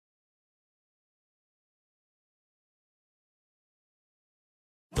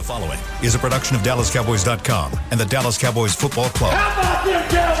following is a production of DallasCowboys.com and the Dallas Cowboys Football Club. How about them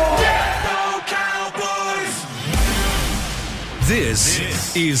Cowboys? Yeah, go Cowboys!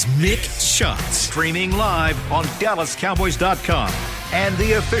 This is Mick Shots, streaming live on DallasCowboys.com and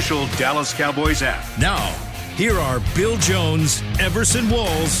the official Dallas Cowboys app. Now, here are Bill Jones, Everson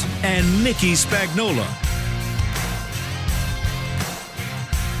Walls, and Mickey Spagnola.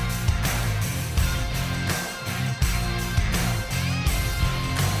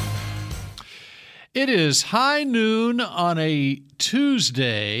 It is high noon on a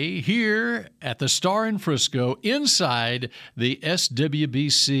Tuesday here at the Star in Frisco inside the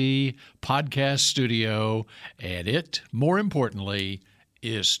SWBC podcast studio, and it, more importantly,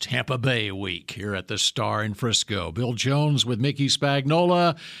 is Tampa Bay week here at the Star in Frisco. Bill Jones with Mickey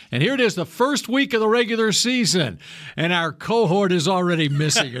Spagnola, and here it is, the first week of the regular season, and our cohort is already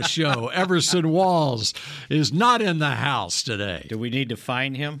missing a show. Everson Walls is not in the house today. Do we need to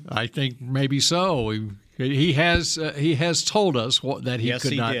find him? I think maybe so. He has told us that he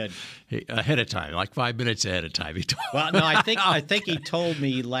could not. Yes, he did. Ahead of time, like 5 minutes ahead of time. He told. Well, no, I think he told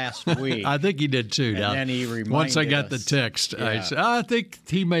me last week. I think he did too. And then he reminded once I got us. the text, Yeah. I think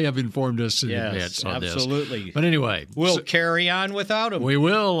he may have informed us in advance on this. Absolutely. But anyway, We'll carry on without him. we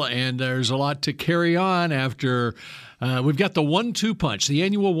will, and there's a lot to carry on after. We've got the 1-2 punch, the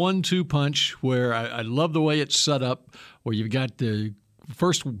annual 1-2 punch, where I love the way it's set up, where you've got the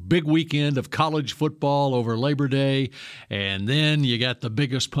first big weekend of college football over Labor Day, and then you got the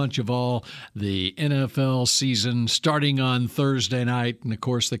biggest punch of all, the NFL season starting on Thursday night, and of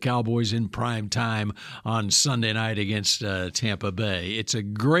course the Cowboys in prime time on Sunday night against Tampa Bay. It's a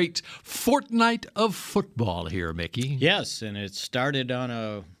great fortnight of football here, Mickey. Yes, and it started on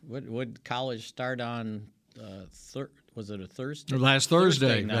a what college start on was it a Thursday? Last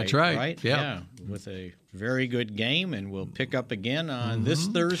Thursday, night, that's right. Yeah, with a very good game, and we'll pick up again on this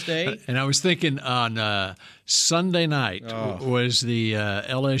Thursday. And I was thinking on Sunday night was the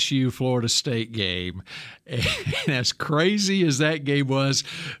LSU Florida State game, and as crazy as that game was,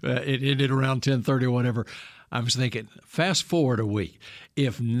 it ended around 10:30 or whatever. I was thinking, fast forward a week.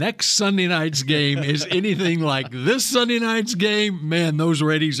 If next Sunday night's game is anything like this Sunday night's game, man, those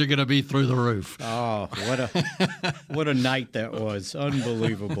ratings are going to be through the roof. Oh, what a night that was.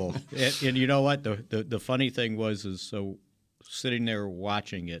 Unbelievable. And you know what? The funny thing was so sitting there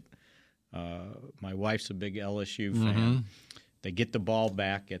watching it, my wife's a big LSU fan. They get the ball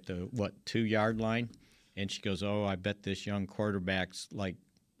back at the, 2-yard line? And she goes, I bet this young quarterback's like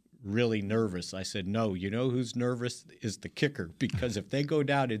really nervous. I said, no, you know who's nervous is the kicker, because if they go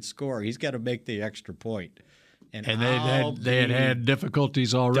down and score, he's got to make the extra point. And they had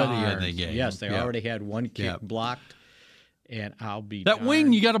difficulties already in the game. Yes, they already had one kick blocked, and I'll be that darned.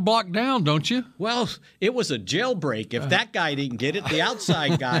 wing you got to block down, don't you? Well, it was a jailbreak. If that guy didn't get it, the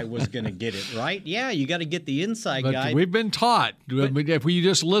outside guy was going to get it, right? Yeah, you got to get the inside guy. We've been taught. If we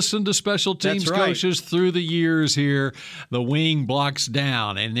just listen to special teams coaches through the years here, the wing blocks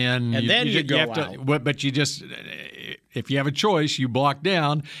down, and then you go have out. But you just, if you have a choice, you block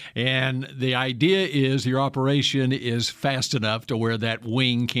down, and the idea is your operation is fast enough to where that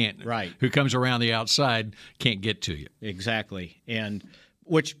wing can't, who comes around the outside, can't get to you. Exactly. And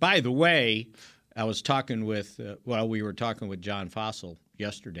which, by the way, I was talking with, we were talking with John Fossil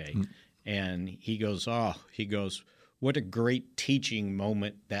yesterday, and he goes, what a great teaching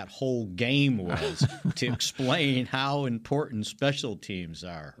moment that whole game was to explain how important special teams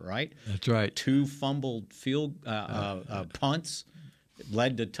are, right? That's right. 2 fumbled field punts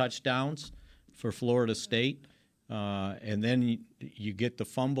led to touchdowns for Florida State. And then you get the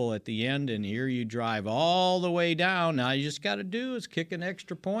fumble at the end, and here you drive all the way down. Now you just got to do is kick an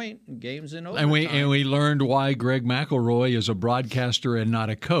extra point, and game's in overtime. And we learned why Greg McElroy is a broadcaster and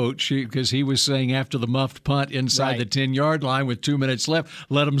not a coach, because he was saying after the muffed punt inside the 10-yard line with 2 minutes left,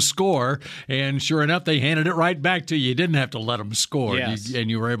 let them score. And sure enough, they handed it right back to you. You didn't have to let them score,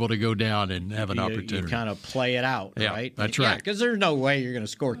 and you were able to go down and have an opportunity. You kind of play it out, right? That's right. Because there's no way you're going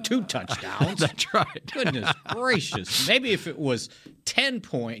to score 2 touchdowns. That's right. Goodness gracious. Maybe if it was 10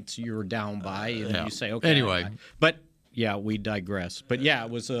 points you were down by, and you say, okay. Anyway. But, yeah, we digress. But, yeah, it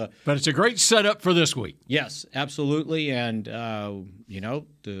was a – But it's a great setup for this week. Yes, absolutely. And,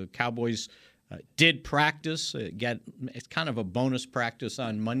 the Cowboys did practice. It's kind of a bonus practice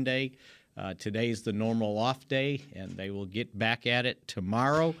on Monday. Today's the normal off day, and they will get back at it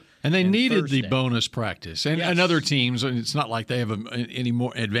tomorrow. And they needed Thursday. the bonus practice. And other teams, it's not like they have any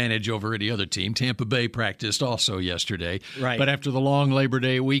more advantage over any other team. Tampa Bay practiced also yesterday. Right. But after the long Labor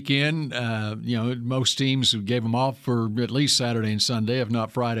Day weekend, most teams gave them off for at least Saturday and Sunday, if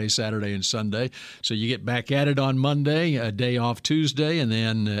not Friday, Saturday, and Sunday. So you get back at it on Monday, a day off Tuesday, and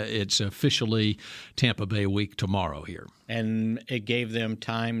then it's officially Tampa Bay week tomorrow here. And it gave them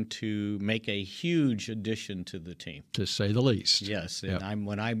time to make a huge addition to the team, to say the least. Yes, and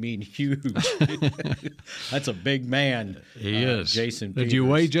when I mean huge, that's a big man. He is. Jason Peters. Did you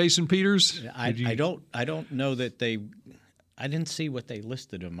weigh Jason Peters? I don't know that they. I didn't see what they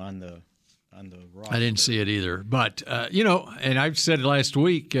listed him on the roster. I didn't see it either. But, and I've said it last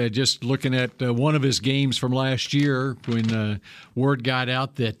week, just looking at one of his games from last year when word got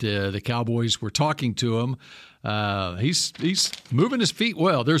out that the Cowboys were talking to him. He's moving his feet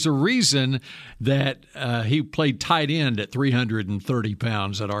well. There's a reason that he played tight end at 330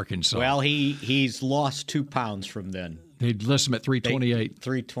 pounds at Arkansas. Well, he's lost 2 pounds from then. They list him at 328.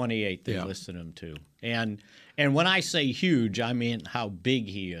 328 they listed him to. And when I say huge, I mean how big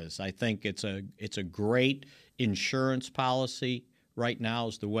he is. I think it's a great insurance policy right now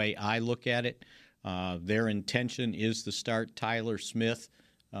is the way I look at it. Their intention is to start Tyler Smith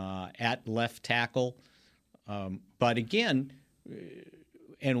at left tackle. But again,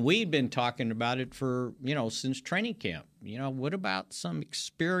 and we've been talking about it for, since training camp. What about some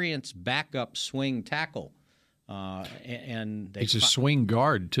experienced backup swing tackle? And he's a swing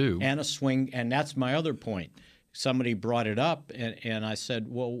guard, too. And a swing, and that's my other point. Somebody brought it up, and I said,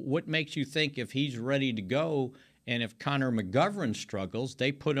 well, what makes you think if he's ready to go and if Connor McGovern struggles,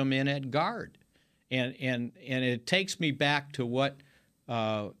 they put him in at guard? And it takes me back to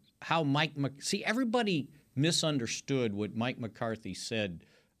how Mike see, everybody misunderstood what Mike McCarthy said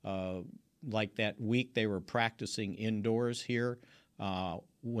like that week they were practicing indoors here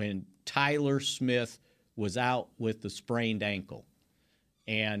when Tyler Smith was out with the sprained ankle.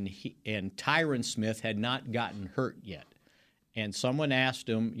 And Tyron Smith had not gotten hurt yet. And someone asked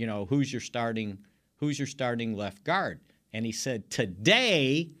him, who's your starting left guard? And he said,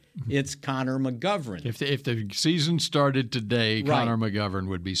 today it's Connor McGovern. If the season started today, right, Connor McGovern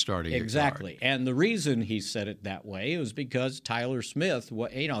would be starting exactly. at guard. And the reason he said it that way was because Tyler Smith,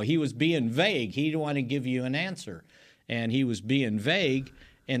 he was being vague. He didn't want to give you an answer. And he was being vague.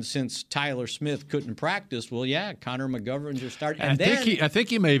 And since Tyler Smith couldn't practice, Connor McGovern's your starter. And I think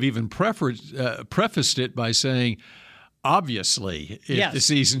he may have even prefaced it by saying, obviously, if the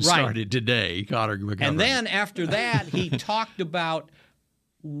season started today, Connor McGovern. And then after that, he talked about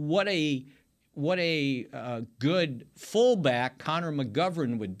what a good fullback Connor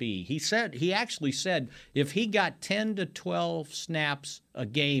McGovern would be. He actually said if he got 10 to 12 snaps a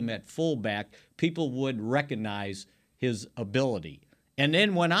game at fullback, people would recognize his ability. And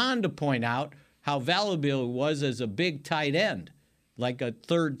then went on to point out how valuable he was as a big tight end, like a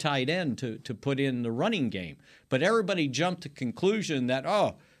third tight end to put in the running game. But everybody jumped to conclusion that,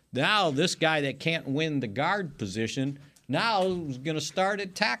 now this guy that can't win the guard position now is going to start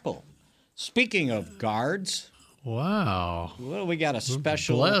at tackle. Speaking of guards. Wow. Well, we got a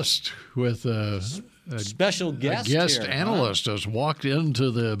special. Blessed with a special guest here, analyst huh? has walked into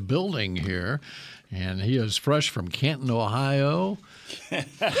the building here, and he is fresh from Canton, Ohio.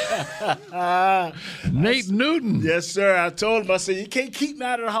 Nate Newton. Yes, sir. I told him, I said, you can't keep me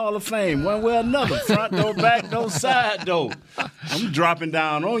out of the Hall of Fame one way or another. Front door, back door, side door. I'm dropping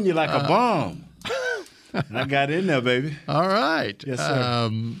down on you like a bomb. And I got in there, baby. All right. Yes, sir.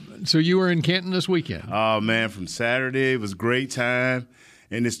 So you were in Canton this weekend. Oh, man, from Saturday. It was a great time.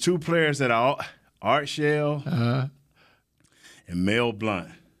 And there's two players that are Art Shell and Mel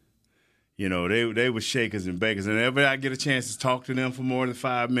Blunt. They were shakers and bakers. And whenever I get a chance to talk to them for more than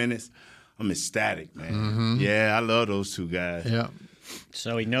 5 minutes, I'm ecstatic, man. Mm-hmm. Yeah, I love those two guys. Yeah.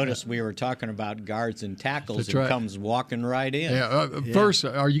 So he noticed we were talking about guards and tackles. That's and right. Comes walking right in. Yeah. First,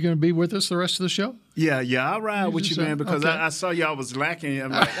 are you going to be with us the rest of the show? Yeah, I'll ride with you, man, because okay. I saw y'all was lacking.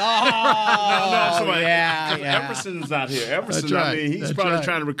 I'm like, yeah. Everson's out here. Everson, That's right. he's That's probably right.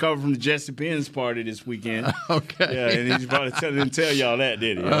 trying to recover from the Jesse Penn's party this weekend. Okay. Yeah, and he's probably didn't tell y'all that,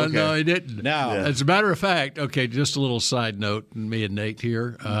 did he? Okay. No, he didn't. No. Yeah. As a matter of fact, just a little side note, me and Nate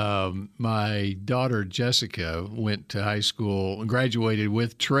here. My daughter Jessica went to high school and graduated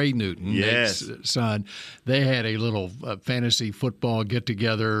with Trey Newton, Yes. Nate's son. They had a little fantasy football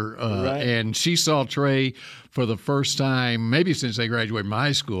get-together, Right. and she saw Trey for the first time, maybe since they graduated from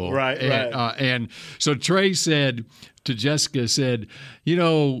high school. Right. And so Trey said to Jessica,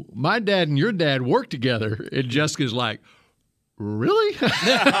 my dad and your dad work together. And Jessica's like, really?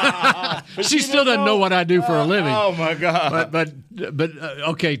 She still doesn't know what I do for a living. Oh my God! But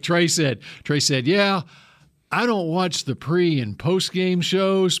okay. Trey said, yeah. I don't watch the pre and post game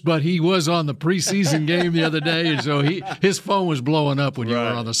shows, but he was on the preseason game the other day, and so his phone was blowing up when you were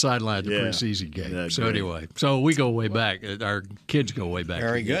on the sideline at the preseason game. That's so great. Anyway, so we go way back. Our kids go way back.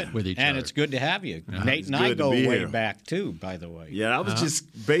 Very good with each other, and it's good to have you. Nate and I go way back too. By the way, Yeah, I was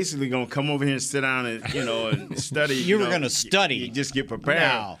just basically gonna come over here and sit down and and study. You were gonna study. You just get prepared.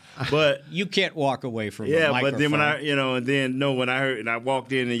 No. But you can't walk away from a yeah, microphone. but then when when I heard and I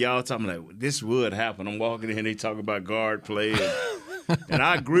walked in and y'all talking like this would happen. I'm walking in and they talk about guard play, and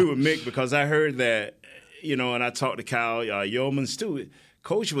I agree with Mick because I heard that and I talked to Kyle Yeomans too.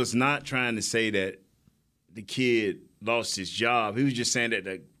 Coach was not trying to say that the kid lost his job. He was just saying that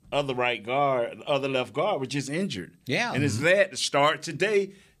the other left guard was just injured. Yeah, and it's that to start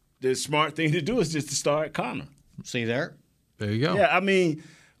today. The smart thing to do is just to start Connor. See there you go. Yeah, I mean.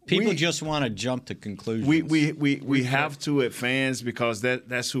 People just want to jump to conclusions. We have to at fans because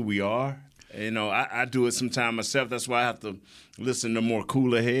that's who we are. I do it sometimes myself. That's why I have to listen to more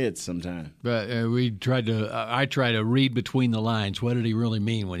cooler heads sometimes. But I try to read between the lines. What did he really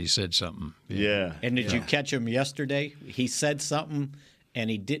mean when he said something? Yeah. And did you catch him yesterday? He said something, and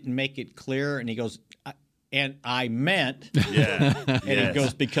he didn't make it clear, and he goes, and I meant. Yeah. And he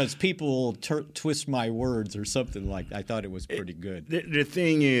goes, because people will twist my words or something like that. I thought it was pretty good. The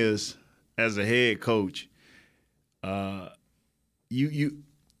thing is, as a head coach,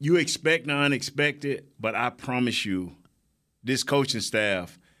 you expect the unexpected, but I promise you, this coaching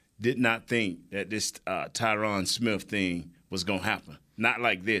staff did not think that this Tyron Smith thing was going to happen. Not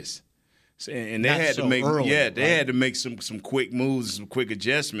like this. And they had to make had to make some quick moves, some quick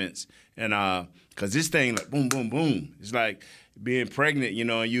adjustments, and because this thing like boom, boom, boom. It's like being pregnant,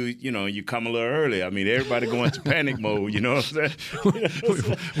 and you come a little early. I mean, everybody going into panic mode. You know what I'm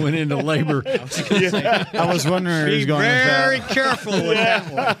saying? Went into labor. I was wondering if he was going very careful with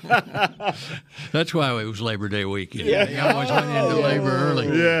that one. That's why it was Labor Day weekend. He always went into labor early.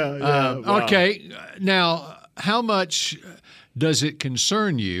 Wow. Okay, now how much does it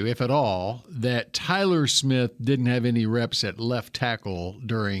concern you, if at all, that Tyler Smith didn't have any reps at left tackle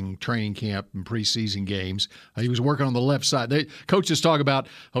during training camp and preseason games? He was working on the left side. Coaches talk about,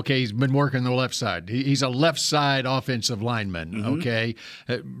 okay, he's been working on the left side. He's a left side offensive lineman, okay?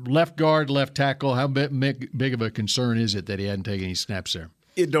 Left guard, left tackle, how big of a concern is it that he hadn't taken any snaps there?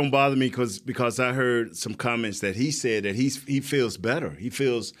 It don't bother me because I heard some comments that he said that he feels better. He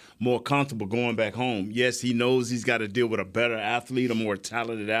feels more comfortable going back home. Yes, he knows he's got to deal with a better athlete, a more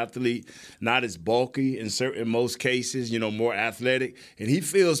talented athlete, not as bulky in most cases, more athletic, and he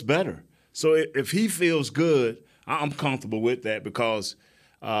feels better. So if he feels good, I'm comfortable with that because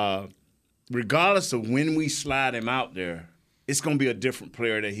regardless of when we slide him out there, it's going to be a different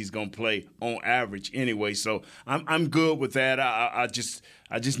player that he's going to play on average anyway. So I'm good with that. I just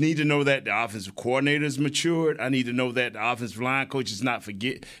need to know that the offensive coordinator is matured. I need to know that the offensive line coach is not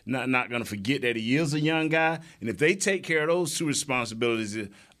going to forget that he is a young guy. And if they take care of those two responsibilities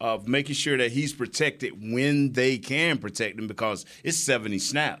of making sure that he's protected when they can protect him, because it's 70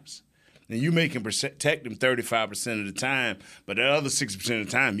 snaps. And you may can protect him 35% of the time, but the other 60% of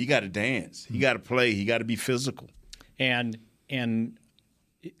the time, you got to dance. You got to play. You got to be physical. And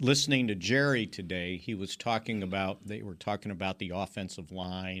listening to Jerry today, they were talking about the offensive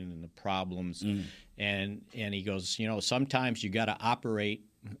line and the problems, and he goes, sometimes you got to operate,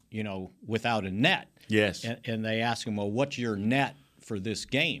 without a net. Yes. And they asked him, well, what's your net for this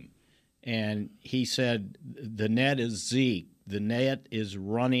game? And he said, the net is Zeke. The net is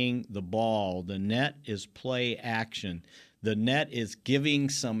running the ball. The net is play action. The net is giving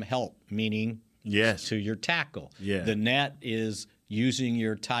some help, meaning to your tackle. Yeah. The net is using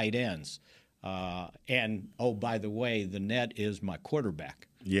your tight ends. And, by the way, the net is my quarterback.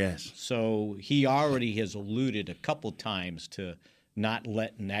 Yes. So he already has alluded a couple times to not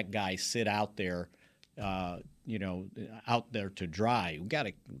letting that guy sit out there, out there to dry. We got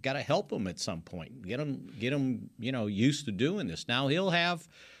to help him at some point. Get him, used to doing this. Now he'll have,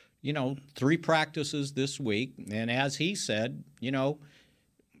 3 practices this week, and as he said,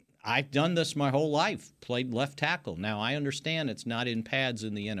 I've done this my whole life, played left tackle. Now, I understand it's not in pads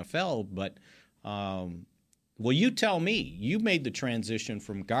in the NFL, but, you tell me. You made the transition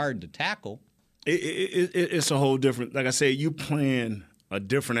from guard to tackle. It's a whole different – like I say, you playing a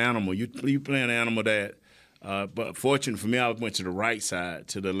different animal. You playing an animal that but fortunate for me, I went to the right side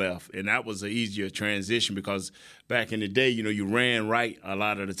to the left, and that was an easier transition because back in the day, you ran right a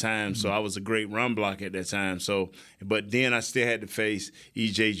lot of the time, so I was a great run block at that time. So, but then I still had to face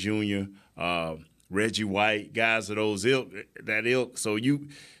E.J. Jr., Reggie White, guys of that ilk. So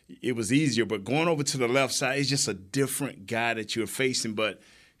it was easier. But going over to the left side, it's just a different guy that you're facing. But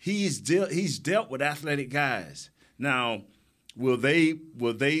he's dealt with athletic guys. Now, will they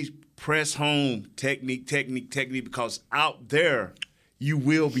press home technique? Because out there, you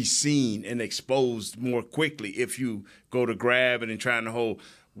will be seen and exposed more quickly if you go to grab it and trying to hold.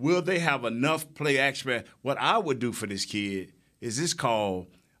 Will they have enough play action? What I would do for this kid is this called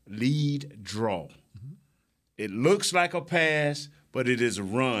lead draw. Mm-hmm. It looks like a pass, but it is a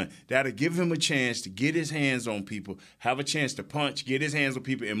run. That'll give him a chance to get his hands on people, have a chance to punch, get his hands on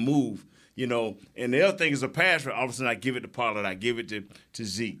people, and move. And the other thing is a pass. All of a sudden, I give it to Pollard, I give it to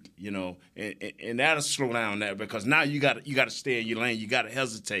Zeke. And that'll slow down that because now you got to stay in your lane. You got to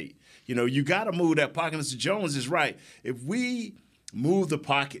hesitate. You got to move that pocket. Mr. Jones is right. If we move the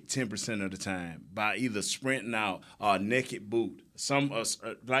pocket 10% of the time by either sprinting out or naked boot, some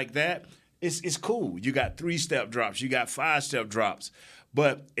like that, it's cool. You got 3-step drops. You got 5-step drops.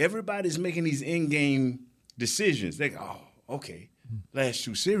 But everybody's making these in-game decisions. They go, oh, okay. Last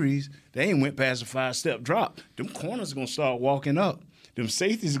 2 series, they ain't went past a 5-step drop. Them corners are going to start walking up. Them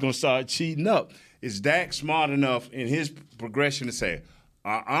safeties are going to start cheating up. Is Dak smart enough in his progression to say,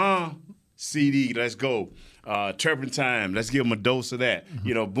 CD, let's go. Turpentine, let's give him a dose of that.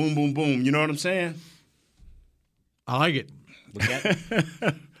 Mm-hmm. Boom, boom, boom. You know what I'm saying? I like it.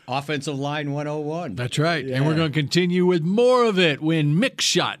 Offensive line 101. That's right. Yeah. And we're going to continue with more of it when Mick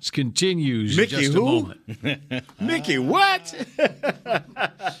Shots continues in just a moment. Mickey, what?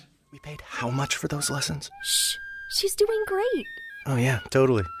 We paid how much for those lessons? Shh. She's doing great. Oh, yeah,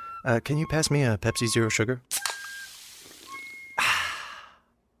 totally. Can you pass me a Pepsi Zero Sugar?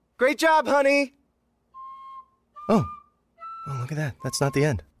 Great job, honey! Oh, look at that. That's not the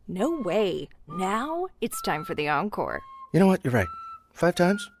end. No way. Now it's time for the encore. You know what? You're right. 5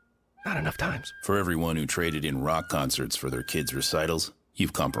 times? Not enough times. For everyone who traded in rock concerts for their kids' recitals,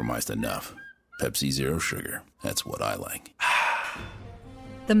 you've compromised enough. Pepsi Zero Sugar. That's what I like.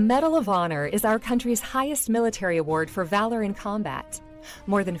 The Medal of Honor is our country's highest military award for valor in combat.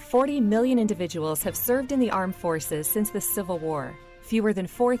 More than 40 million individuals have served in the armed forces since the Civil War. Fewer than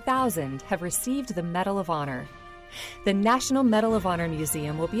 4,000 have received the Medal of Honor. The National Medal of Honor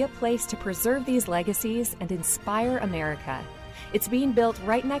Museum will be a place to preserve these legacies and inspire America. It's being built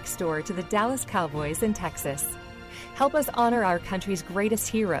right next door to the Dallas Cowboys in Texas. Help us honor our country's greatest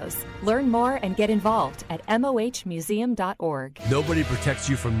heroes. Learn more and get involved at mohmuseum.org. Nobody protects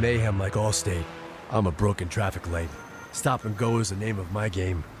you from mayhem like Allstate. I'm a broken traffic light. Stop and go is the name of my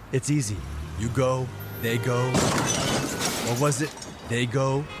game. It's easy. You go, they go. Or was it, they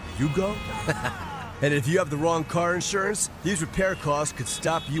go, you go? And if you have the wrong car insurance, these repair costs could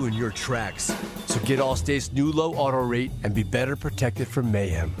stop you in your tracks. So get Allstate's new low auto rate and be better protected from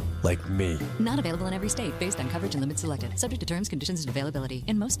mayhem, like me. Not available in every state, based on coverage and limits selected. Subject to terms, conditions, and availability.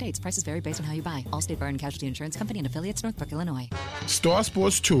 In most states, prices vary based on how you buy. Allstate Bar and Casualty Insurance Company and affiliates, Northbrook, Illinois. Star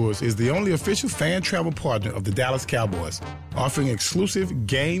Sports Tours is the only official fan travel partner of the Dallas Cowboys, offering exclusive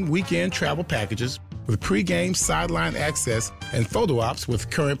game weekend travel packages with pre-game sideline access and photo ops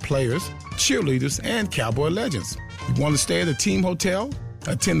with current players, cheerleaders, and Cowboy legends. You want to stay at a team hotel,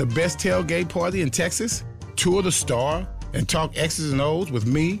 attend the best tailgate party in Texas, tour the Star, and talk X's and O's with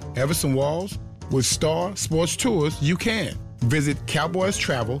me, Everson Walls? With Star Sports Tours, you can. Visit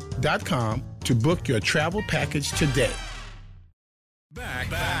cowboystravel.com to book your travel package today. Back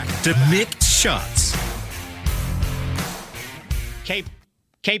to Mick Shots.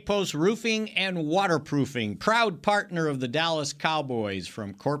 K-Post Roofing and Waterproofing, proud partner of the Dallas Cowboys.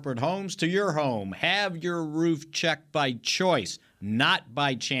 From corporate homes to your home, have your roof checked by choice, not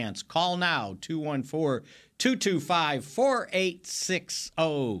by chance. Call now,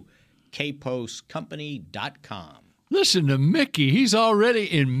 214-225-4860, kpostcompany.com. Listen to Mickey. He's already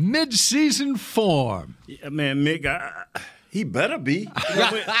in mid-season form. Yeah, man, Mick, he better be. He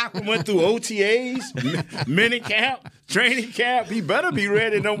went through OTAs, minicamp, training camp. He better be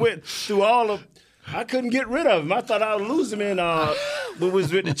ready. Done went through all of. I couldn't get rid of him. I thought I would lose him in when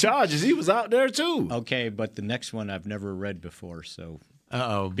was with the Chargers. He was out there too. Okay, but the next one I've never read before, so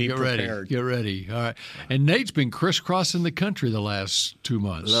be prepared. Get ready. All right. And Nate's been crisscrossing the country the last 2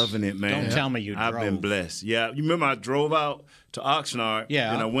 months. Loving it, man. Don't tell me you drove. I've been blessed. Yeah, you remember I drove out to Oxnard.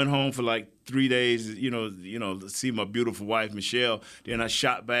 Yeah. And I went home for like 3 days. To see my beautiful wife Michelle. Then I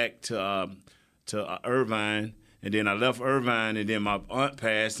shot back to Irvine. And then I left Irvine, and then my aunt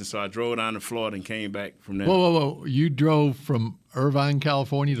passed, and so I drove down to Florida and came back from there. Whoa. You drove from Irvine,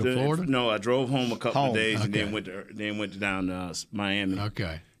 California to Florida? No, I drove home a couple of days and then went down to Miami.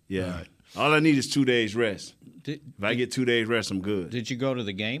 Okay. Yeah. All right. All I need is 2 days rest. If I get 2 days rest, I'm good. Did you go to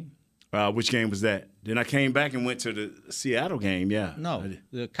the game? Which game was that? Then I came back and went to the Seattle game. Yeah. No,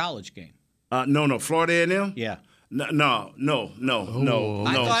 the college game. No, Florida A&M. Yeah. No.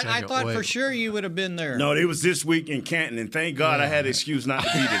 I thought for sure you would have been there. No, it was this week in Canton, and thank God I had an excuse not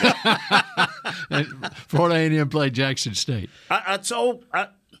to be there. Florida A&M played Jackson State.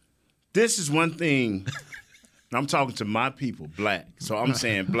 This is one thing. I'm talking to my people, black. So I'm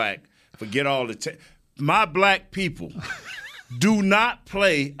saying black. Forget all the my black people do not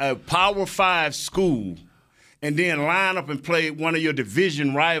play a Power 5 school and then line up and play one of your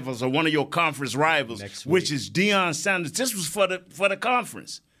division rivals or one of your conference rivals, which is Deion Sanders. This was for the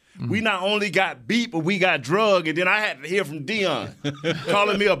conference. Mm-hmm. We not only got beat, but we got drugged, and then I had to hear from Deion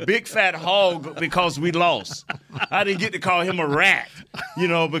calling me a big fat hog because we lost. I didn't get to call him a rat,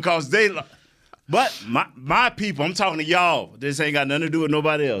 because they – but my people, I'm talking to y'all. This ain't got nothing to do with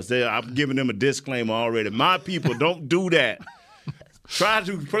nobody else. I'm giving them a disclaimer already. My people, don't do that. Try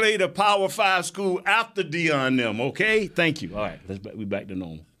to play the Power 5 school after Deion them, okay? Thank you. All right, we back to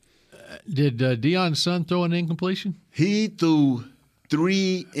normal. Did Deion's son throw an incompletion? He threw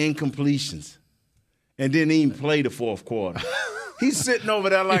 3 incompletions and didn't even play the fourth quarter. He's sitting over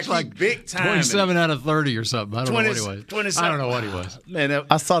there like big time. 27 out of 30 or something. I don't know what he was. 27. I don't know what he was. Man,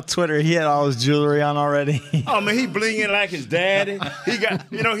 I saw Twitter. He had all his jewelry on already. Oh man, he blinging like his daddy. He got,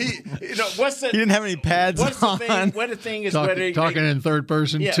 what's the? He didn't have any pads on. What's the thing? What the thing is? Talking in third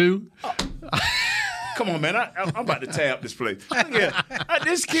person too. Come on, man. I'm about to tear up this place.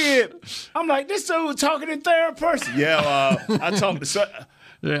 This kid, I'm like, this dude talking in third person. Yeah, I talked to.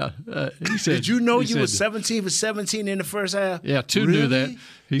 Yeah. He said, did you know you were 17 for 17 in the first half? Yeah, two really? knew that.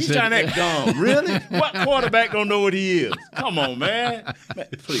 He's trying to act dumb. Really? What quarterback don't know what he is? Come on, man.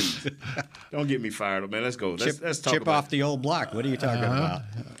 Please. Don't get me fired up, man. Let's go. Let's talk chip about off the old block. What are you talking about?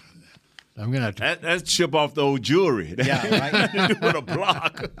 I'm going to have to. That's chip off the old jewelry. Yeah, right. With a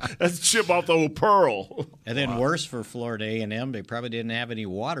block. That's chip off the old pearl. And then worse for Florida A&M, they probably didn't have any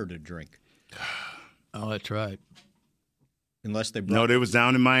water to drink. Oh, that's right. Unless they No, they was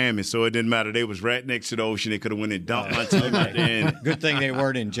down in Miami, so it didn't matter. They was right next to the ocean. They could have went and dumped my team out there. Good thing they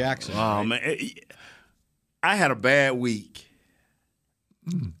weren't in Jackson. Oh, right? man. I had a bad week.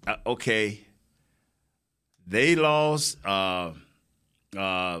 Okay. They lost. Then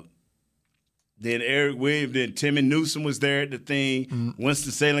Eric Williams, then Timmy Newsom was there at the thing.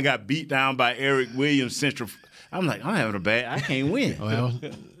 Winston-Salem got beat down by Eric Williams Central. I'm like, I'm having I can't win. Well,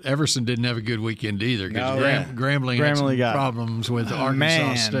 Everson didn't have a good weekend either because Grambling had some problems with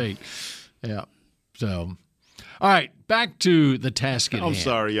Arkansas State. Yeah. So, all right, back to the task at hand. I'm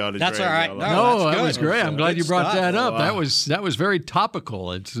sorry, y'all. That's all right. No, that was great. I'm glad you brought that up. Wow. That was very topical.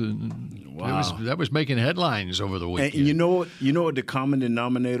 That was making headlines over the weekend. And you know what the common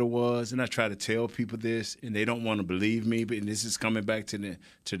denominator was? And I try to tell people this, and they don't want to believe me. But this is coming back to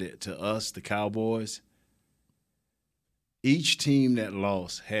us, the Cowboys. Each team that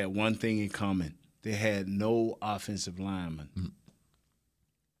lost had one thing in common. They had no offensive linemen.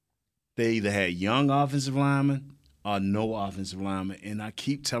 They either had young offensive linemen or no offensive linemen. And I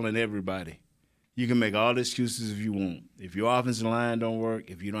keep telling everybody, you can make all the excuses if you want. If your offensive line don't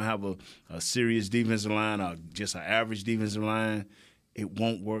work, if you don't have a serious defensive line or just an average defensive line, it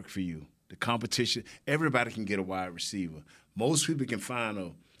won't work for you. The competition, everybody can get a wide receiver. Most people can find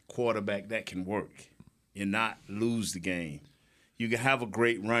a quarterback that can work and not lose the game. You can have a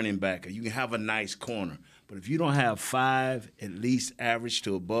great running back, or you can have a nice corner. But if you don't have 5 at least average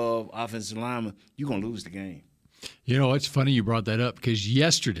to above offensive linemen, you're going to lose the game. You know, it's funny you brought that up because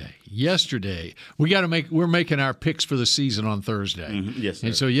yesterday we're making our picks for the season on Thursday. Mm-hmm. Yes, sir.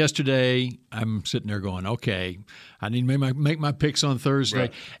 And so yesterday I'm sitting there going, okay, I need to make my picks on Thursday.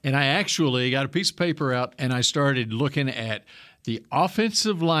 Right. And I actually got a piece of paper out and I started looking at the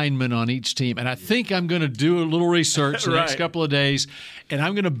offensive linemen on each team. And I think I'm going to do a little research the next couple of days, and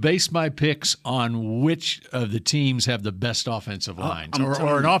I'm going to base my picks on which of the teams have the best offensive lines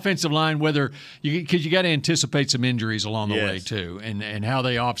or an offensive line, because you got to anticipate some injuries along the way too, and how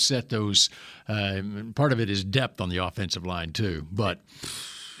they offset those. Part of it is depth on the offensive line too. But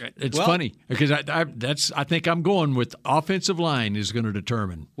it's funny because I think I'm going with offensive line is going to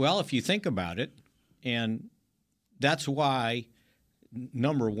determine. Well, if you think about it, and that's why,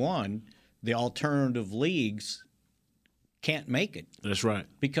 number one, the alternative leagues can't make it. That's right.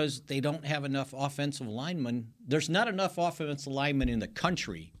 Because they don't have enough offensive linemen. There's not enough offensive linemen in the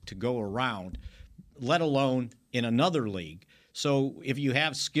country to go around, let alone in another league. So if you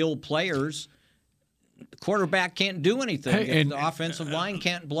have skilled players, the quarterback can't do anything if the offensive line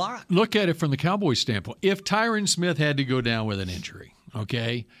can't block. Look at it from the Cowboys' standpoint. If Tyron Smith had to go down with an injury,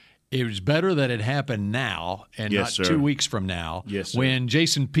 okay, it was better that it happened now and Yes, not sir. 2 weeks from now, Yes, sir. when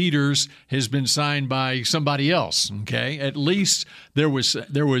Jason Peters has been signed by somebody else. Okay, at least there was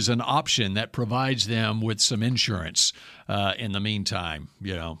an option that provides them with some insurance in the meantime.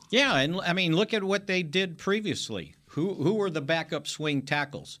 Yeah, and I mean, look at what they did previously. Who were the backup swing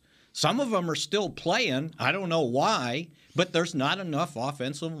tackles? Some of them are still playing. I don't know why, but there's not enough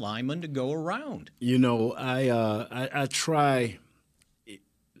offensive linemen to go around. I try.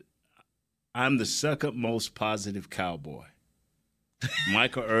 I'm the second most positive Cowboy.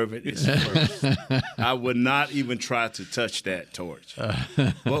 Michael Irvin is first. I would not even try to touch that torch.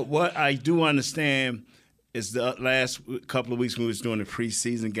 But what I do understand is the last couple of weeks when we was doing the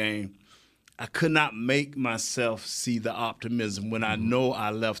preseason game, I could not make myself see the optimism when I know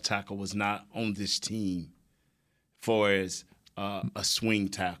our left tackle was not on this team for as a swing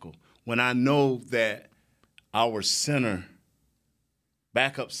tackle. When I know that our center,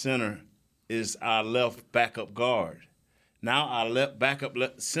 backup center, is our left backup guard. Now our left backup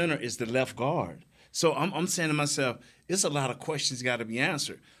center is the left guard. So I'm saying to myself, it's a lot of questions got to be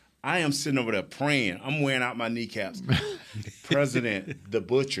answered. I am sitting over there praying. I'm wearing out my kneecaps. President, the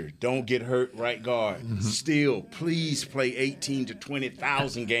butcher, don't get hurt, right guard. Still, please play 18 to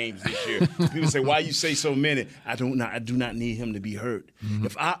 20,000 games this year. People say, why you say so many? I do not need him to be hurt.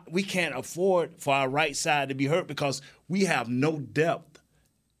 We can't afford for our right side to be hurt because we have no depth,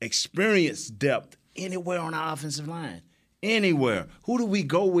 experience depth anywhere on our offensive line. Anywhere. Who do we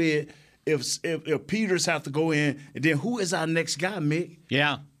go with if Peters have to go in? And then who is our next guy, Mick?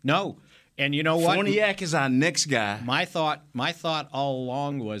 Yeah. No. And you know what? Forniak is our next guy. My thought all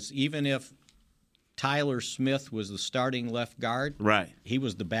along was even if Tyler Smith was the starting left guard, right, he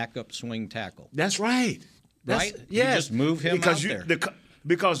was the backup swing tackle. That's right. Right? Yes. You just move him out there.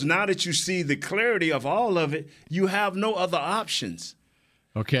 Because now that you see the clarity of all of it, you have no other options.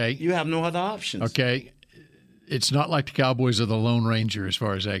 Okay. You have no other options. Okay. It's not like the Cowboys are the Lone Ranger as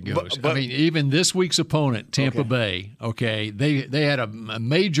far as that goes. I mean, even this week's opponent, Tampa Bay, they had a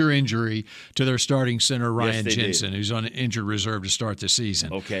major injury to their starting center, Ryan Jensen, who's on injured reserve to start the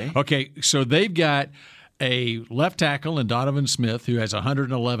season. Okay, so they've got a left tackle in Donovan Smith who has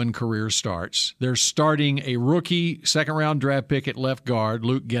 111 career starts. They're starting a rookie second-round draft pick at left guard,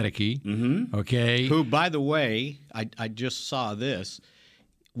 Luke Gedeke. Okay, who, by the way, I just saw this.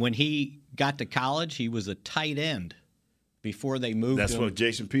 When he got to college, he was a tight end before they moved him. That's what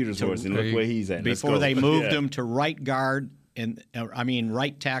Jason Peters was, and look where he's at. Before they moved him to right guard,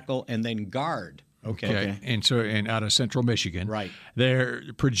 right tackle, and then guard. Okay. And out of Central Michigan. Right. Their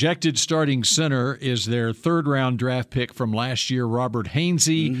projected starting center is their third-round draft pick from last year, Robert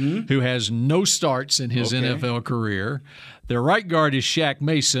Hainsey, who has no starts in his NFL career. Their right guard is Shaq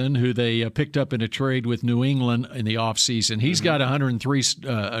Mason, who they picked up in a trade with New England in the offseason. He's got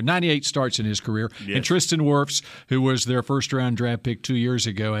 98 starts in his career. Yes. And Tristan Wirfs, who was their first-round draft pick 2 years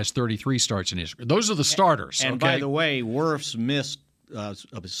ago, has 33 starts in his career. Those are the starters. And by the way, Wirfs missed a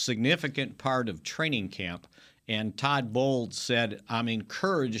significant part of training camp, and Todd Bowles said, I'm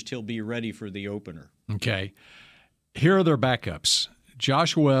encouraged he'll be ready for the opener. Okay. Here are their backups.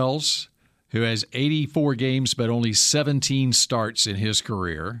 Josh Wells, who has 84 games but only 17 starts in his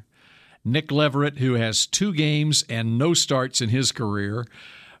career. Nick Leverett, who has 2 games and no starts in his career.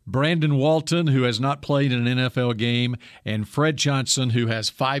 Brandon Walton, who has not played in an NFL game. And Fred Johnson, who has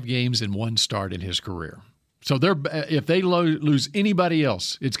 5 games and 1 start in his career. So if they lose anybody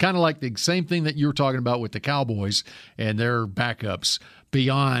else, it's kind of like the same thing that you were talking about with the Cowboys and their backups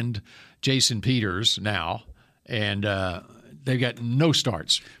beyond Jason Peters now. And they've got no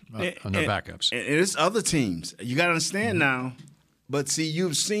starts on their backups. And it's other teams. You got to understand now. But, see,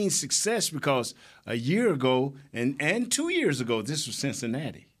 you've seen success because a year ago and 2 years ago, this was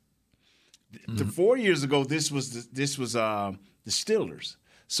Cincinnati. 4 years ago, this was the Steelers.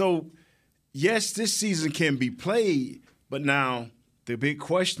 So, yes, this season can be played, but now the big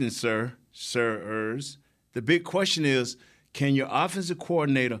question, Sir Ers, the big question is, can your offensive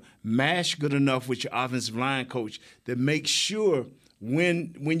coordinator mash good enough with your offensive line coach that makes sure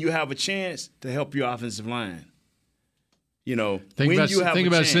when you have a chance to help your offensive line? You know, think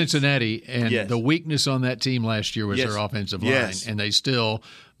about Cincinnati and the weakness on that team last year was their offensive line, and they still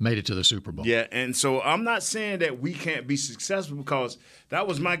made it to the Super Bowl. Yeah, and so I'm not saying that we can't be successful because that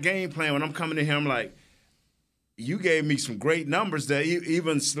was my game plan when I'm coming in here. I'm like, you gave me some great numbers that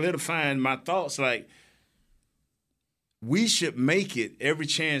even solidifying my thoughts. Like, we should make it every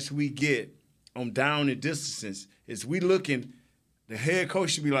chance we get on down and distances. Is we looking, the head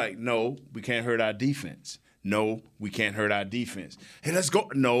coach should be like, no, we can't hurt our defense. No, we can't hurt our defense. Hey, let's go.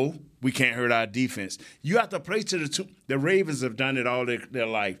 No, we can't hurt our defense. You have to play to the Ravens have done it all their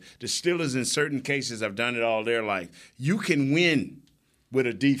life. The Steelers in certain cases have done it all their life. You can win with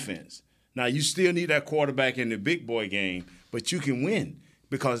a defense. Now, you still need that quarterback in the big boy game, but you can win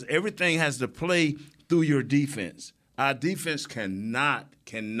because everything has to play through your defense. Our defense cannot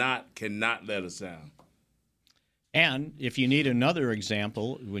let us down. And if you need another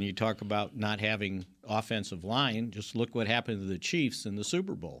example, when you talk about not having offensive line, just look what happened to the Chiefs in the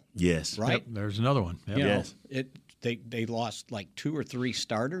Super Bowl. Yes. Right? Yep, there's another one. Yep. Yes. They lost like 2 or 3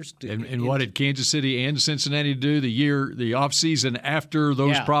 starters. And what did Kansas City and Cincinnati do the offseason after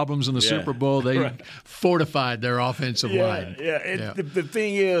those problems in the Super Bowl? They fortified their offensive line. Yeah. The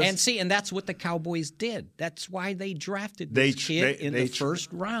thing is, and that's what the Cowboys did. That's why they drafted this kid in the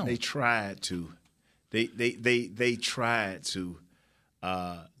first round. They tried to. They tried to.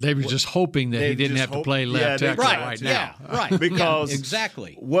 They were just hoping that he didn't have to play left tackle right now. Yeah, right. Because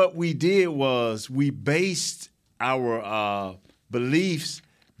exactly. What we did was we based our beliefs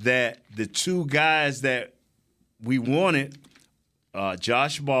that the 2 guys that we wanted,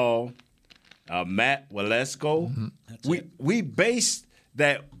 Josh Ball, Matt Walesko, we based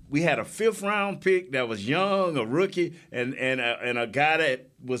that we had a 5th-round pick that was young, a rookie, and a guy that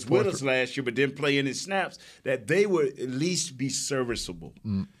was with us last year but didn't play any snaps, that they would at least be serviceable.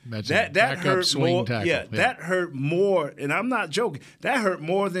 That hurt swing more. Tackle. Yeah, that hurt more, and I'm not joking. That hurt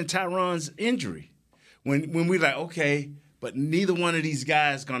more than Tyron's injury. When we like, okay, but neither one of these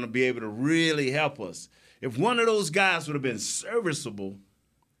guys going to be able to really help us. If one of those guys would have been serviceable,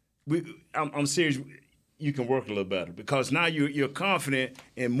 I'm serious. You can work a little better because now you're confident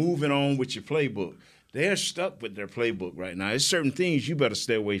in moving on with your playbook. They're stuck with their playbook right now. There's certain things you better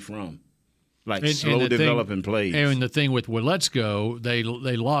stay away from, like slow developing plays. And the thing with Waletzko, they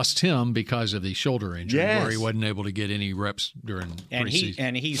lost him because of the shoulder injury, where he wasn't able to get any reps during preseason.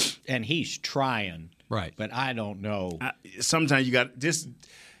 And he's trying, right? But I don't know. Sometimes you got this.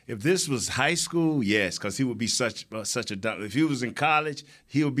 If this was high school, yes, because he would be such a. If he was in college,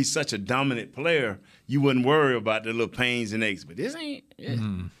 he would be such a dominant player. You wouldn't worry about the little pains and aches. But this ain't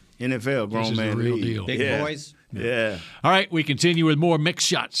NFL grown this is man the real league. deal. Big boys. Yeah. All right, we continue with more mixed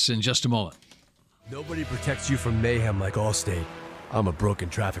shots in just a moment. Nobody protects you from mayhem like Allstate. I'm a broken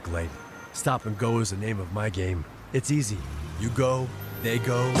traffic light. Stop and go is the name of my game. It's easy. You go, they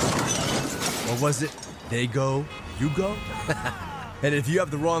go. Or was it they go, you go? And if you have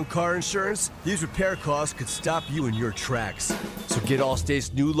the wrong car insurance, these repair costs could stop you in your tracks. So get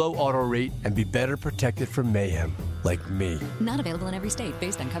Allstate's new low auto rate and be better protected from mayhem, like me. Not available in every state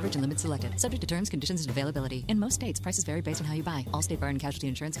based on coverage and limits selected. Subject to terms, conditions, and availability. In most states, prices vary based on how you buy. Allstate Bar and Casualty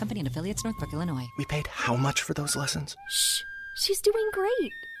Insurance Company and affiliates, Northbrook, Illinois. We paid how much for those lessons? Shh. She's doing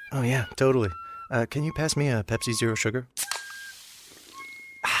great. Oh, yeah, totally. Can you pass me a Pepsi Zero Sugar?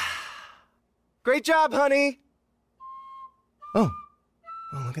 Great job, honey! Oh,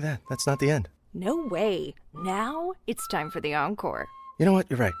 look at that. That's not the end. No way. Now it's time for the encore. You know what?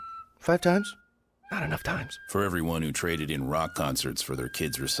 You're right. 5 times? Not enough times. For everyone who traded in rock concerts for their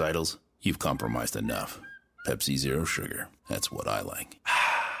kids' recitals, you've compromised enough. Pepsi Zero Sugar. That's what I like.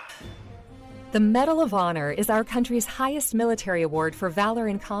 The Medal of Honor is our country's highest military award for valor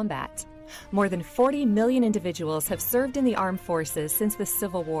in combat. More than 40 million individuals have served in the armed forces since the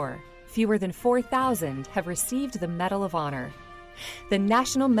Civil War. Fewer than 4,000 have received the Medal of Honor. The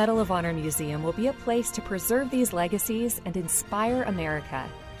National Medal of Honor Museum will be a place to preserve these legacies and inspire America.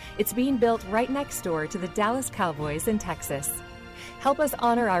 It's being built right next door to the Dallas Cowboys in Texas. Help us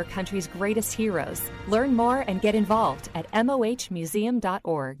honor our country's greatest heroes. Learn more and get involved at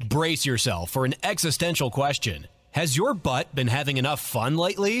mohmuseum.org. Brace yourself for an existential question. Has your butt been having enough fun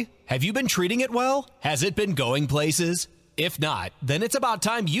lately? Have you been treating it well? Has it been going places? If not, then it's about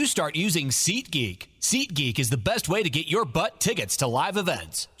time you start using SeatGeek. SeatGeek is the best way to get your butt tickets to live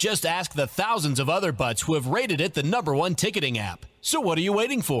events. Just ask the thousands of other butts who have rated it the #1 ticketing app. So what are you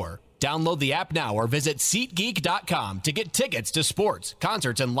waiting for? Download the app now or visit SeatGeek.com to get tickets to sports,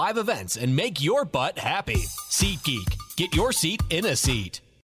 concerts, and live events and make your butt happy. SeatGeek. Get your seat in a seat.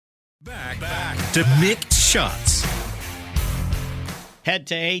 Back to Mick Shots. Head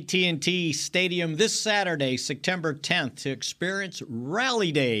to AT&T Stadium this Saturday, September 10th, to experience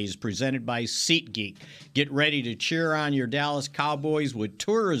Rally Days presented by SeatGeek. Get ready to cheer on your Dallas Cowboys with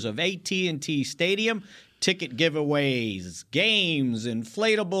tours of AT&T Stadium, ticket giveaways, games,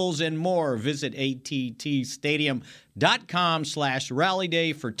 inflatables, and more. Visit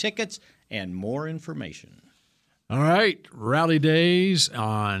attstadium.com/rallyday for tickets and more information. All right, rally days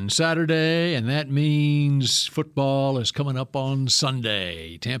on Saturday, and that means football is coming up on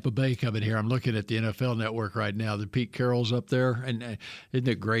Sunday. Tampa Bay coming here. I'm looking at the NFL Network right now. The Pete Carroll's up there, and isn't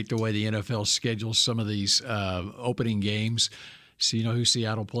it great the way the NFL schedules some of these opening games? So you know who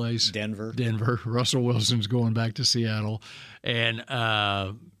Seattle plays? Denver. Russell Wilson's going back to Seattle, and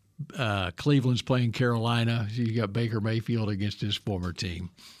Cleveland's playing Carolina. You got Baker Mayfield against his former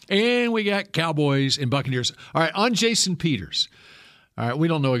team. And we got Cowboys and Buccaneers. All right, on Jason Peters. All right, we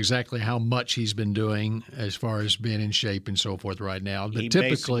don't know exactly how much he's been doing as far as being in shape and so forth right now. But he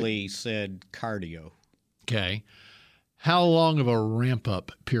basically said cardio. Okay. How long of a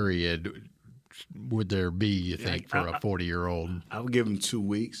ramp-up period would there be, you think, for a 40-year-old? I would give him 2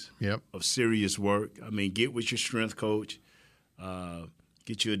 weeks of serious work. I mean, get with your strength coach.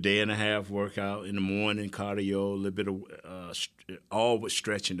 Get you a day and a half workout in the morning, cardio, a little bit of all but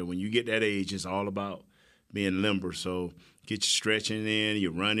stretching. When you get that age, it's all about being limber. So get your stretching in,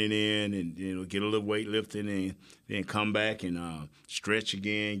 you're running in, and get a little weightlifting in, then come back and stretch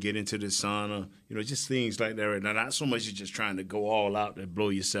again, get into the sauna. Just things like that. Right now, not so much you're just trying to go all out and blow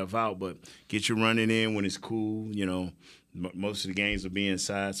yourself out, but get your running in when it's cool. Most of the games will be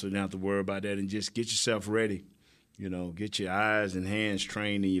inside, so you don't have to worry about that, and just get yourself ready. Get your eyes and hands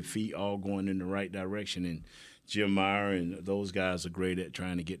trained and your feet all going in the right direction. And Jim Meyer and those guys are great at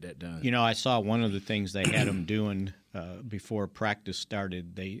trying to get that done. I saw one of the things they had them doing before practice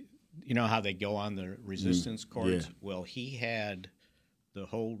started. How they go on the resistance cords? Yeah. Well, he had the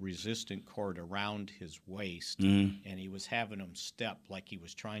whole resistant cord around his waist, and he was having them step like he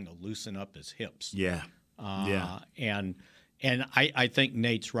was trying to loosen up his hips. Yeah. And I think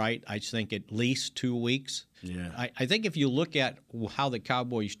Nate's right. I think at least 2 weeks. Yeah. I think if you look at how the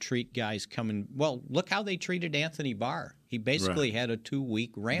Cowboys treat guys coming, look how they treated Anthony Barr. He basically had a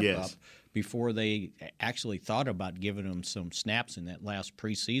 2-week ramp up before they actually thought about giving him some snaps in that last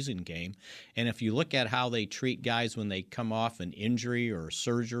preseason game. And if you look at how they treat guys when they come off an injury or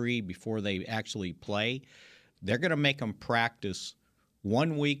surgery before they actually play, they're going to make them practice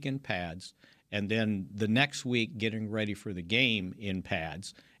 1 week in pads, and then the next week getting ready for the game in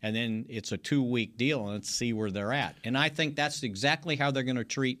pads, and then it's a 2-week deal, and let's see where they're at. And I think that's exactly how they're going to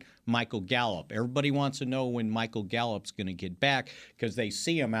treat Michael Gallup. Everybody wants to know when Michael Gallup's going to get back because they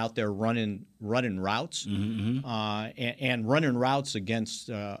see him out there running routes and running routes against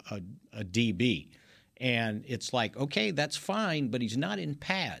a DB. And it's like, okay, that's fine, but he's not in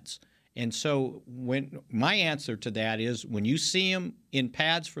pads. And so when my answer to that is when you see him in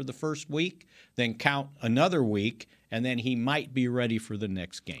pads for the first week, then count another week, and then he might be ready for the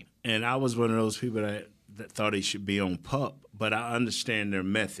next game. And I was one of those people that thought he should be on PUP, but I understand their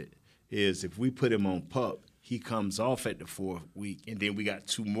method is if we put him on PUP, he comes off at the 4th week, and then we got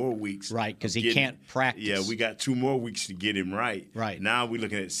 2 more weeks. Right, because he can't practice. Yeah, we got 2 more weeks to get him right. Right. Now we're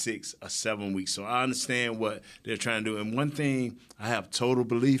looking at 6 or 7 weeks. So I understand what they're trying to do. And one thing I have total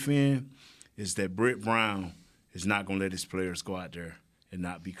belief in is that Britt Brown is not going to let his players go out there and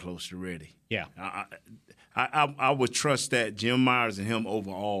not be close to ready. Yeah. I would trust that Jim Myers and him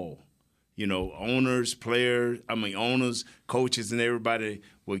overall. Owners, coaches, and everybody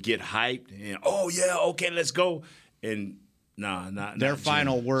will get hyped and, oh, yeah, okay, let's go. And not their not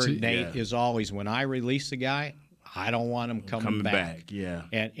final Jim. word, Nate, is always when I release a guy, I don't want him coming back. Yeah.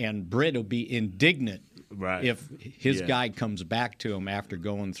 And Britt will be indignant if his guy comes back to him after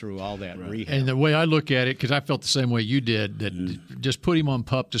going through all that rehab. And the way I look at it, because I felt the same way you did, that just put him on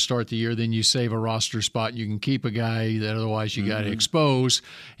PUP to start the year, then you save a roster spot. You can keep a guy that otherwise you got to expose,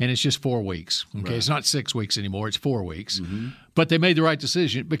 and it's just 4 weeks. Okay, It's not 6 weeks anymore. It's 4 weeks. But they made the right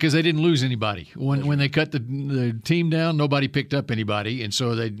decision because they didn't lose anybody. When they cut the team down, nobody picked up anybody, and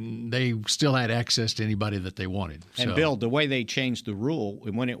so they still had access to anybody that they wanted. And, Bill, the way they changed the rule,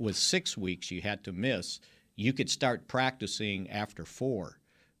 when it was 6 weeks you had to miss, you could start practicing after 4.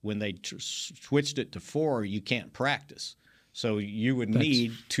 When they switched it to 4, you can't practice. So you would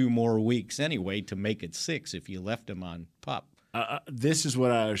need 2 more weeks anyway to make it 6 if you left them on PUP. This is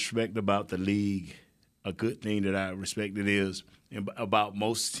what I respect about the league. A good thing that I respect it is about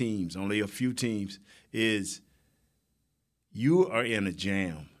most teams, only a few teams, is you are in a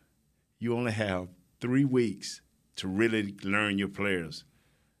jam. You only have 3 weeks to really learn your players.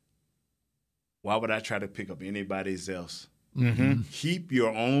 Why would I try to pick up anybody else? Keep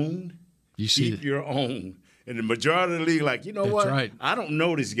your own. Keep your own. And the majority of the league, like, what? Right. I don't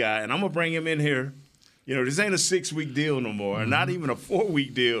know this guy, and I'm going to bring him in here. This ain't a 6-week deal no more, and not even a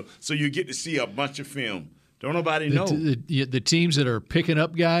 4-week deal, so you get to see a bunch of film. Don't nobody know. The teams that are picking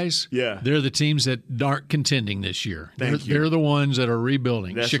up guys, they're the teams that aren't contending this year. They're the ones that are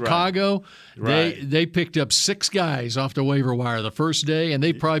rebuilding. That's Chicago, right. They picked up 6 guys off the waiver wire the first day, and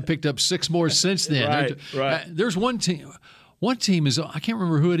they probably picked up 6 more since then. Right. There's one team. One team is, I can't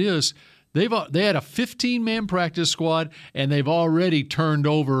remember who it is. They had a 15-man practice squad, and they've already turned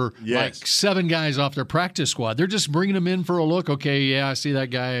over like 7 guys off their practice squad. They're just bringing them in for a look. Okay, yeah, I see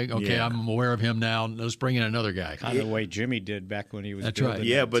that guy. Okay, I'm aware of him now. Let's bring in another guy. Kind of the way Jimmy did back when he was building that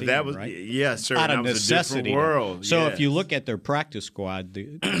Yeah, but team, that was right? sir. Out that of was necessity. a different world. So if you look at their practice squad,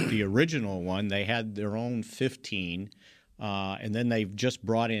 the original one, they had their own 15. And then they've just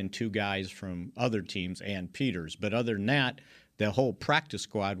brought in 2 guys from other teams and Peters. But other than that, the whole practice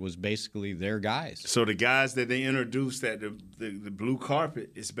squad was basically their guys. So the guys that they introduced at the blue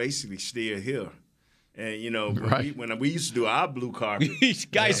carpet is basically still here. And, when we used to do our blue carpet, these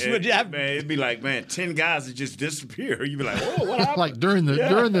guys would have. Man, it'd be like, 10 guys would just disappear. You'd be like, oh, what happened? Like during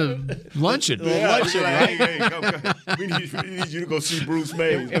the luncheon. Hey, come. We need you to go see Bruce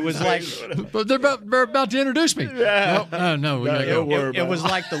Mays. It was like. But they're about to introduce me. Yeah. No, we got to go. It was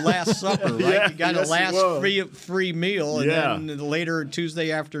like the Last Supper, right? You got a last free meal, and then later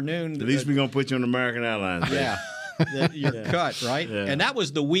Tuesday afternoon. At least we're going to put you on American Airlines. Yeah. You're cut, right? Yeah. And that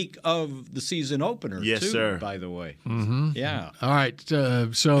was the week of the season opener, yes, too, sir. by the way. Mm-hmm. Yeah. All right.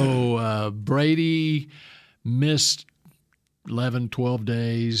 So Brady missed 11, 12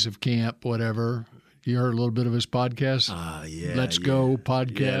 days of camp, whatever. You heard a little bit of his podcast? Yeah. Let's Go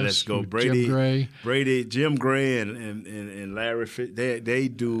podcast. Yeah, Let's Go. Jim Gray and Larry Fitz, they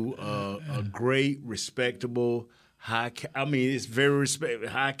do a great, respectable, it's very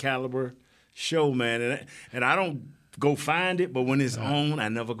high caliber show, man, and I don't go find it, but when it's on, I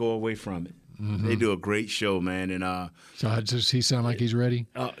never go away from it. Mm-hmm. They do a great show, man, and so does he sound like he's ready?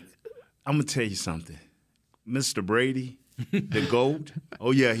 I'm gonna tell you something, Mr. Brady, the GOAT.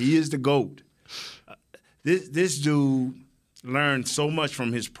 Oh yeah, he is the GOAT. This dude learned so much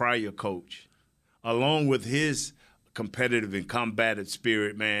from his prior coach, along with his competitive and combative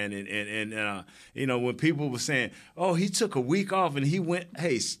spirit, man, and when people were saying, "Oh, he took a week off and he went,"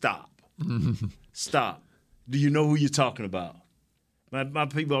 hey, stop. Stop. Do you know who you're talking about? My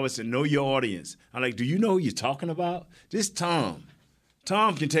people always say, know your audience. I'm like, do you know who you're talking about? This Tom.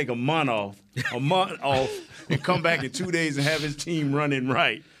 Tom can take a month off, and come back in 2 days and have his team running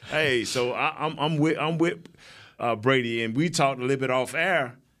right. Hey, so I'm with Brady, and we talked a little bit off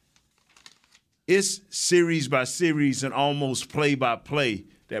air. It's series by series and almost play by play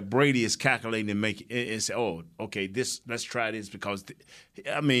that Brady is calculating and making and say, oh, okay, let's try this because,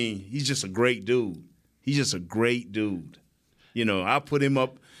 he's just a great dude. He's just a great dude. I put him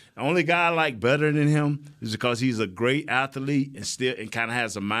up. The only guy I like better than him is because he's a great athlete and kind of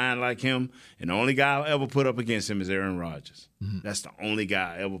has a mind like him. And the only guy I'll ever put up against him is Aaron Rodgers. Mm-hmm. That's the only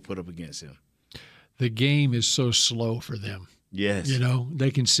guy I ever put up against him. The game is so slow for them. Yes.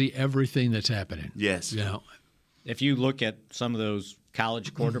 They can see everything that's happening. Yes. If you look at some of those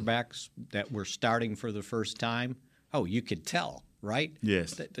college quarterbacks that were starting for the first time, you could tell, right?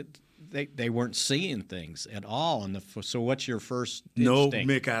 Yes. They weren't seeing things at all. So what's your first No, instinct?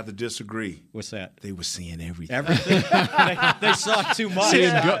 Mick, I have to disagree. What's that? They were seeing everything. Everything? they saw too much.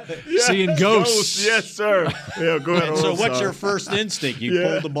 Seeing ghosts. Yes, sir. Yeah, go ahead. So what's your first instinct? You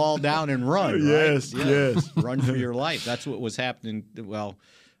pull the ball down and run, right? Yes, yes. Run for your life. That's what was happening. Well,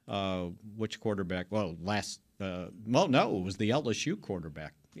 which quarterback? Well, it was the LSU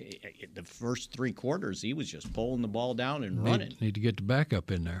quarterback. The first 3 quarters, he was just pulling the ball down and running. Need to get the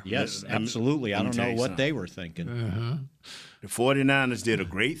backup in there. Yes, absolutely. I don't know what they were thinking. Uh-huh. The 49ers did a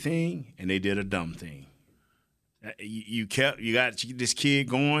great thing, and they did a dumb thing. You got this kid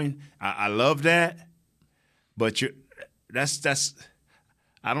going. I love that, but that's.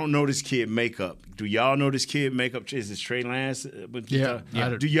 I don't know this kid makeup. Do y'all know this kid makeup? Is it Trey Lance? Yeah.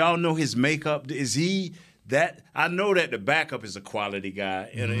 Do y'all know his makeup? Is he that? I know that the backup is a quality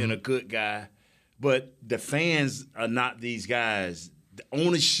guy and a good guy, but the fans are not these guys. The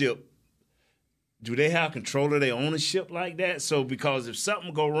ownership, do they have control of their ownership like that? So because if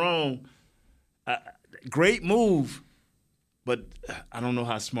something go wrong, great move, but I don't know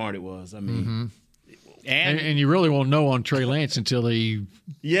how smart it was. And you really won't know on Trey Lance until he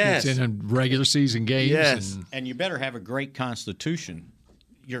gets in a regular season games. Yes. And you better have a great constitution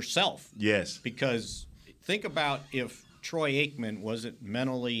yourself. Yes. Because think about if Troy Aikman wasn't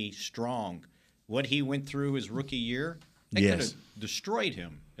mentally strong, what he went through his rookie year, they could have destroyed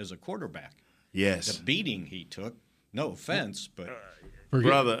him as a quarterback. Yes. The beating he took, no offense, but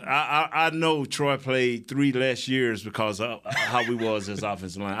Brother, I know Troy played 3 less years because of how we was as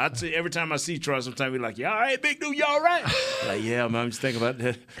offensive line. I'd say every time I see Troy, sometimes we're like, "You all right, big dude? You all right?" Like, yeah, man, I'm just thinking about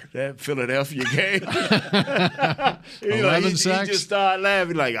that Philadelphia game. 11 sacks. He just started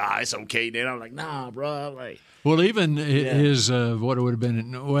laughing like, it's okay. Then I'm like, nah, bro. Like, well, even his what it would have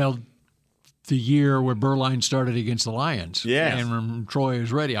been, the year where Berline started against the Lions. Yes. And when Troy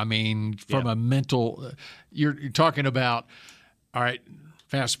was ready. I mean, from a mental, you're talking about, all right,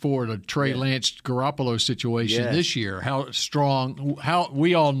 fast forward to Trey Lance Garoppolo situation this year.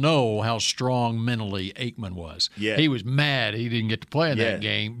 We all know how strong mentally Aikman was. Yeah. He was mad he didn't get to play in that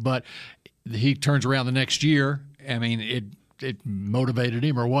game, but he turns around the next year. I mean, it motivated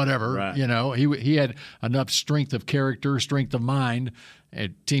him or whatever. Right. You know, he had enough strength of character, strength of mind.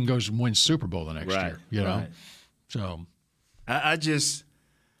 And team goes and wins Super Bowl the next year. You know, so I just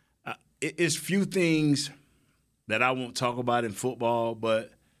it's few things that I won't talk about in football,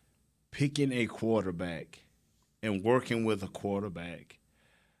 but picking a quarterback and working with a quarterback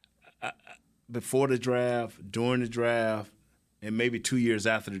before the draft, during the draft, and maybe 2 years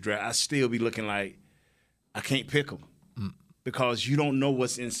after the draft, I still be looking like I can't pick them because you don't know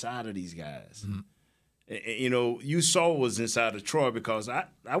what's inside of these guys. You know, you saw what was inside of Troy because I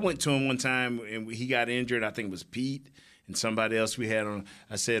went to him one time and he got injured. I think it was Pete and somebody else we had on.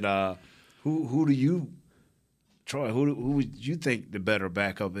 I said, who do you, Troy, who would you think the better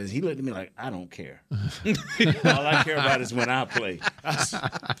backup is? He looked at me like, I don't care. All I care about is when I play.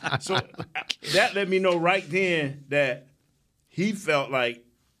 So that let me know right then that he felt like,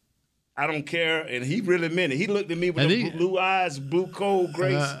 I don't care, and he really meant it. He looked at me with the blue eyes, blue cold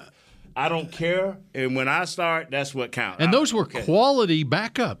grace. I don't care, and when I start, that's what counts. And those were quality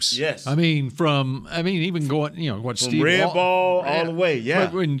backups. Yes. Even going, from Steve red ball all the way,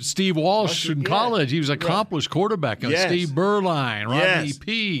 But when Steve Walsh in college, he was an accomplished quarterback. Steve Berline, Rodney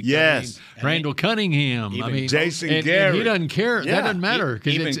Peete, Randall Cunningham. Jason Garrett. And he doesn't care. That doesn't matter.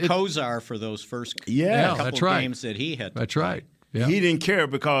 Even Kozar for those first couple games that he had. That's right. Yeah. He didn't care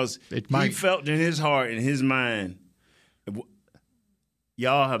because he felt in his heart, in his mind,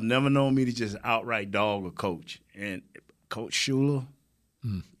 y'all have never known me to just outright dog a coach. And Coach Schuler,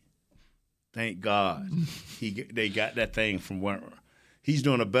 thank God, they got that thing from where he's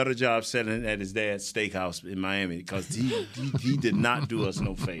doing a better job selling at his dad's steakhouse in Miami because he did not do us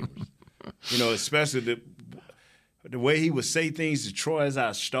no favors. You know, especially the way he would say things to Troy as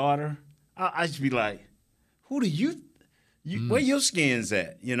our starter. I just be like, who do you where your skin's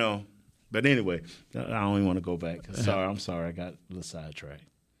at? You know. But anyway, I don't even want to go back. I'm sorry, I got a little sidetracked.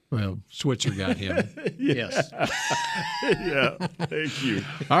 Well, Switzer got him. Yes. Yeah, thank you.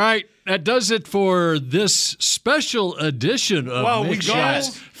 All right, that does it for this special edition of Mick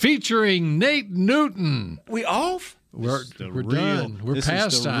Shots featuring Nate Newton. We off? We're done. We're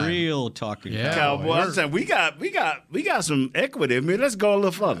past time. Real talking Cowboy. I'm saying we got some equity. I mean, let's go a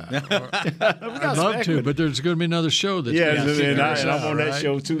little further. I'd love to, but there's going to be another show that's and I'm on that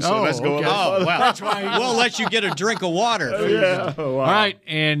show too. So let's go. Okay. Well, that's why we'll let you get a drink of water. Wow. All right,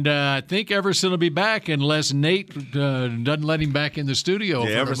 and I think Everson will be back unless Nate doesn't let him back in the studio.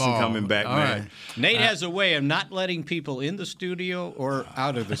 Yeah, Everson tomorrow. coming back, All man. right. Nate has a way of not letting people in the studio or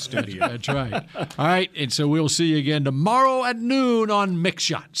out of the studio. That's right. All right, and so we'll see you again tomorrow at noon on Mick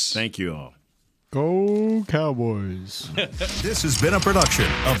Shots. Thank you all. Go Cowboys. This has been a production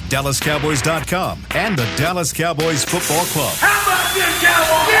of DallasCowboys.com and the Dallas Cowboys Football Club. How about this,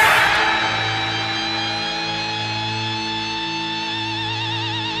 Cowboys? Yeah!